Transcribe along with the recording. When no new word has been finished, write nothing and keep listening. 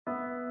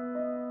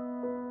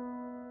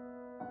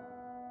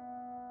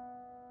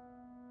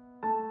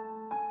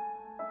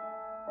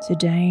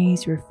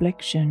Today's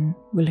reflection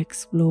will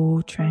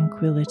explore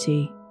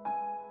tranquility.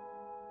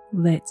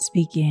 Let's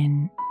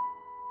begin.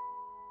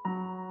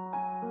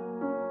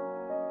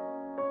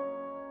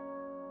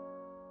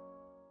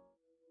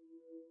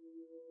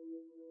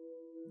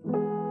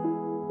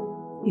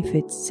 If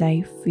it's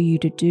safe for you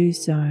to do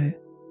so,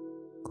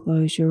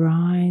 close your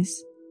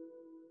eyes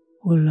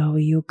or lower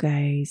your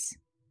gaze.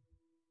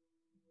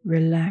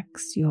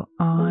 Relax your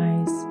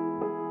eyes.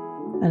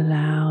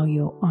 Allow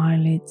your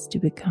eyelids to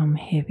become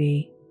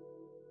heavy.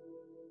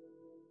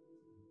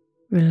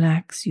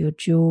 Relax your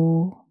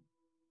jaw.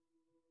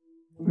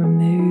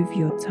 Remove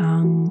your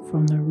tongue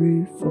from the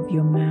roof of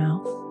your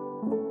mouth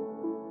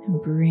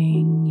and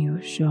bring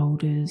your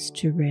shoulders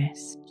to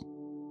rest.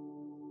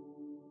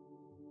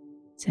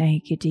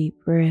 Take a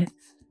deep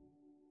breath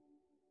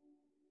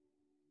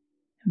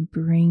and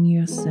bring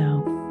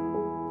yourself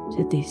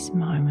to this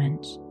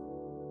moment.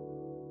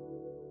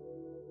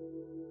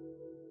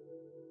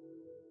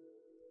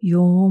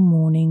 Your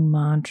morning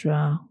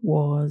mantra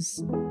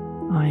was,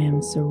 "I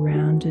am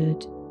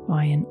surrounded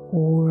by an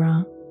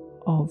aura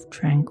of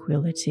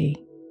tranquility."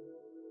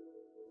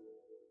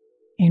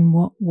 In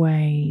what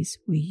ways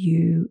were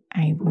you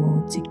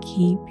able to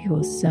keep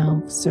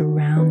yourself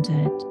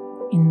surrounded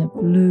in the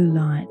blue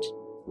light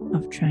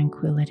of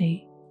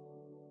tranquility?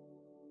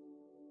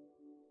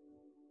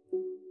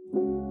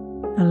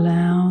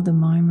 Allow the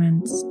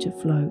moments to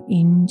flow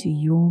into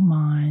your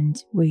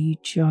mind where you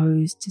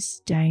chose to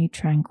stay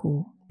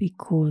tranquil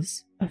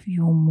because of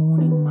your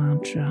morning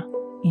mantra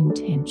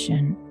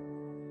intention.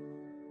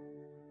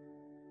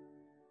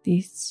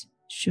 This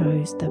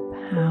shows the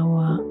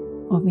power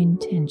of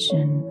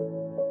intention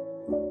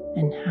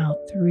and how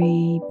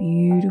 3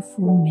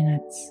 beautiful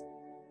minutes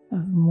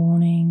of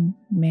morning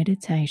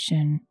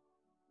meditation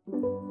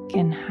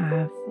can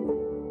have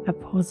a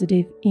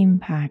positive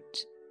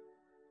impact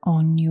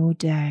on your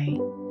day.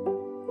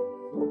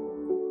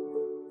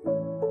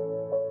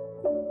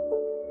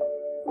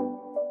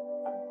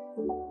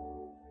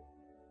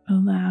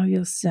 Allow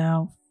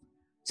yourself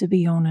to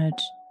be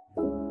honored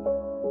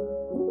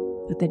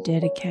for the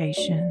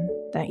dedication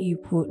that you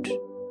put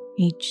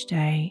each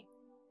day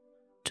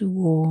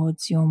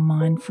towards your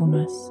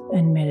mindfulness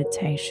and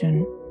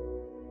meditation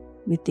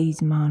with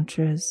these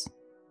mantras.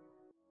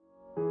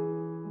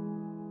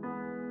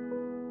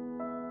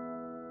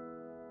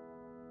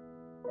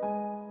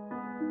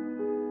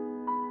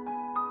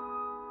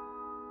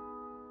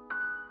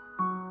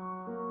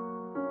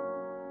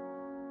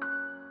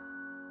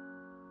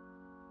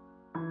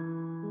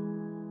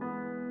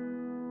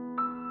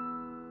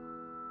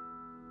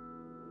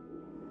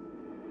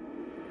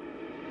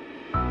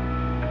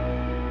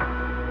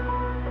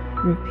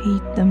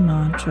 Repeat the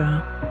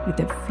mantra with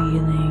a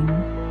feeling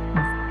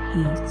of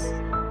peace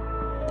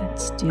that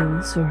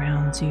still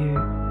surrounds you.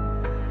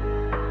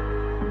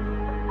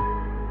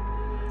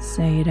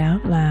 Say it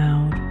out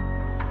loud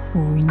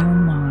or in your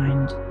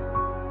mind.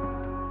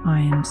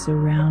 I am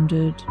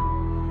surrounded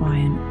by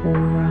an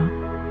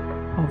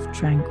aura of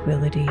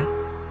tranquility.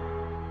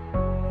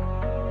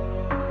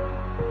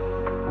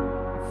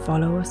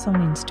 Follow us on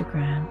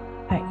Instagram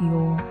at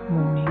Your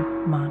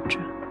Morning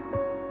Mantra.